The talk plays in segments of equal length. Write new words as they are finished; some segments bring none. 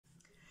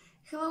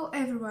Hello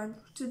everyone,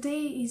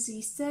 today is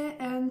Easter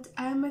and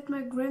I'm at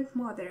my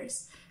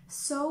grandmother's,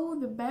 so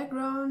the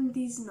background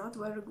is not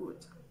very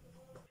good.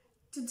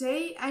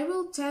 Today I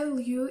will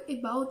tell you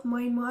about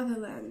my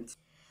motherland.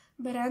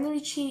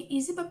 Baranovichi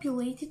is a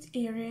populated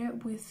area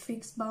with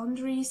fixed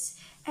boundaries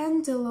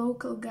and a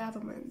local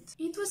government.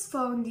 It was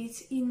founded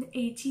in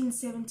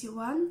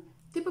 1871.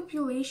 The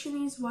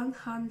population is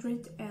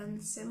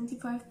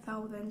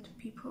 175,000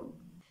 people.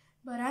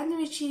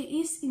 Baranovichi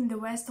is in the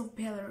west of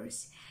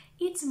Belarus.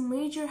 It's a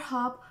major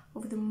hub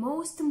of the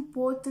most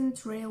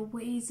important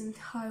railways and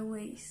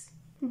highways.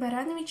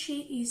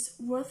 Baranovichi is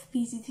worth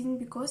visiting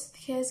because it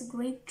has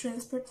great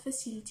transport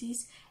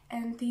facilities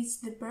and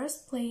is the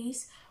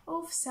birthplace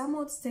of some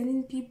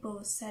outstanding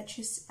people such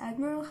as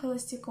Admiral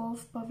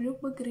Holostikov, Pavlyuk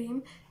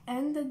Bagrim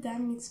and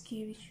Adam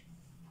Mickiewicz.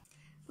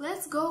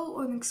 Let's go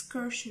on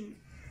excursion.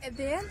 At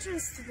the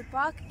entrance to the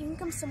park in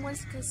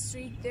Komsomolskaya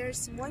Street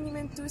there's a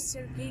monument to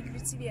Sergei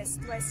Gritsevets,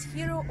 twice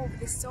hero of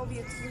the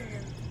Soviet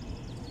Union.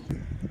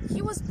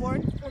 He was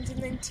born on the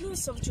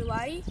 19th of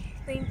July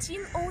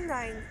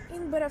 1909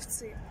 in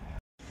Borovцы.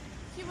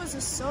 He was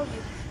a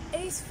Soviet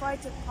ace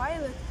fighter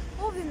pilot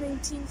of the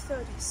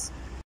 1930s.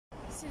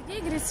 Sergei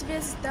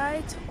Gritsevets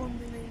died on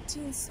the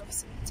 19th of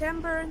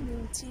September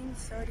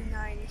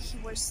 1939. He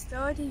was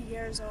 30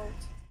 years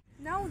old.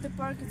 Now the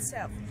park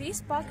itself.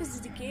 This park is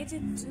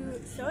dedicated to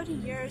 30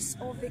 years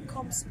of the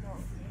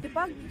Komsomol. The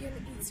park began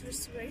its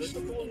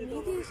restoration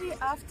immediately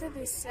after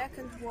the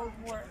Second World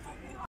War.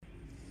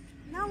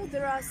 Now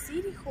there are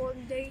city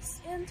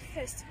holidays and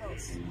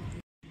festivals.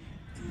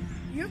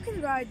 You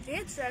can ride the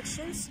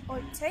attractions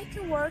or take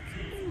a walk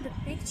in the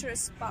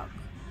picturesque park.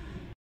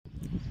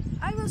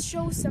 I will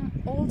show some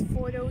old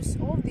photos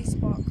of this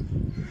park.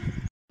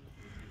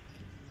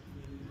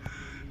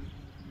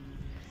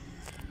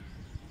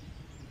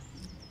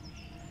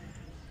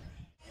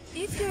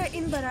 If you are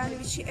in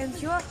Baranovichi and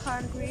you are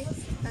hungry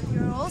and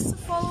you are also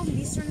following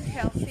Eastern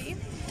Healthy,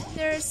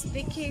 there's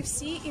the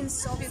KFC in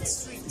Soviet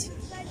Street.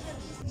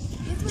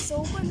 It was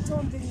opened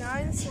on the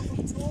 9th of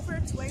October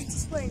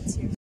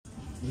 2020.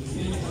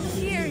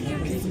 Here you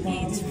can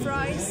eat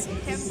fries,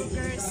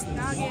 hamburgers,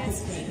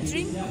 nuggets,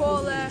 drink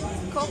cola,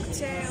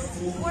 cocktail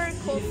or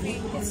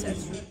coffee, etc.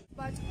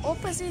 But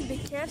opposite the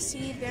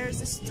KFC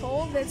there's a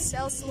stall that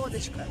sells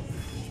lodochka.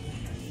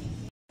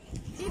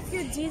 If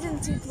you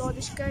didn't eat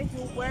lodochka,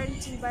 you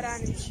weren't in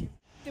Baranovichi.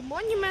 The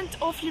Monument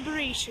of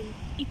Liberation,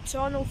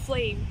 Eternal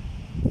Flame.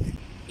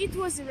 It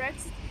was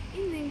erected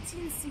in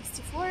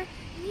 1964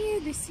 near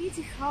the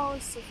City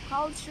House of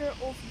Culture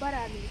of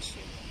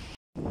Baranovichi.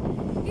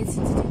 It's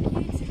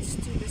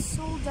dedicated to the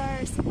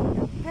soldiers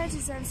and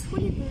partisans who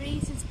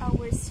liberated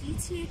our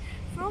city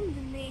from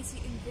the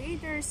Nazi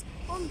invaders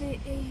on the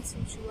 8th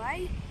of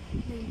July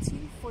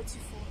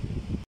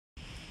 1944.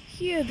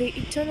 Here the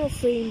eternal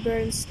flame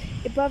burns,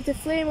 above the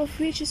flame of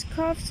which is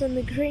carved on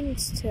the granite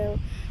stele,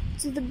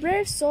 to the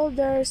brave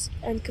soldiers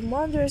and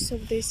commanders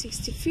of the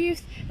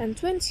 65th and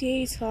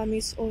 28th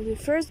Armies of the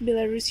 1st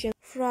Belarusian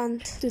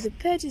Front, to the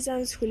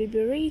partisans who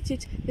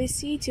liberated the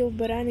city of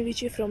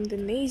Baranovichi from the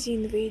Nazi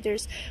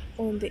invaders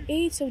on the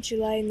 8th of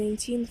July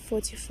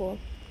 1944.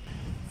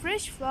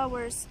 Fresh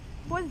flowers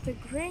put the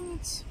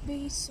granite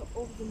base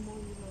of the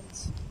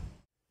monument.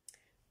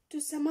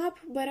 To sum up,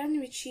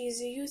 Baranovichi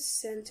is a youth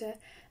center.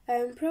 I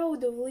am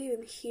proud of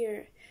living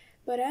here.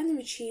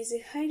 Baranovichi is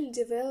a highly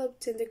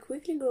developed and a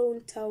quickly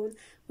growing town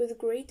with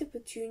great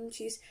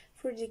opportunities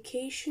for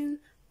education,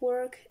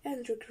 work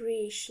and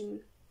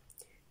recreation.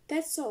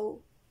 That's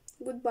all.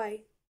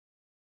 Goodbye.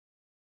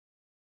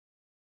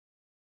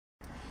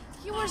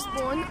 He was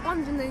born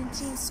on the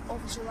 19th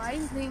of July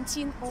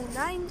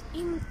 1909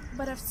 in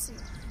Borovцы.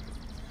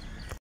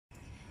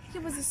 He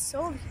was a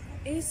Soviet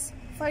ace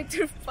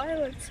fighter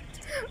pilot.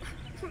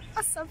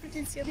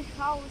 The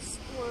house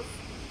of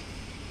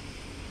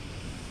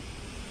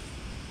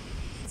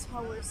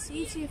our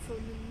city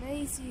from the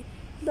Nazi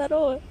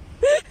on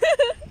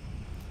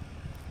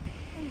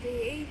the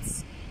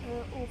 8th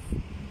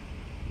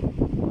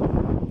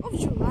of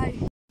July.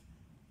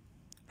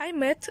 I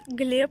met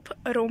Gleb,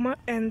 Roma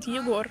and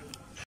Yegor.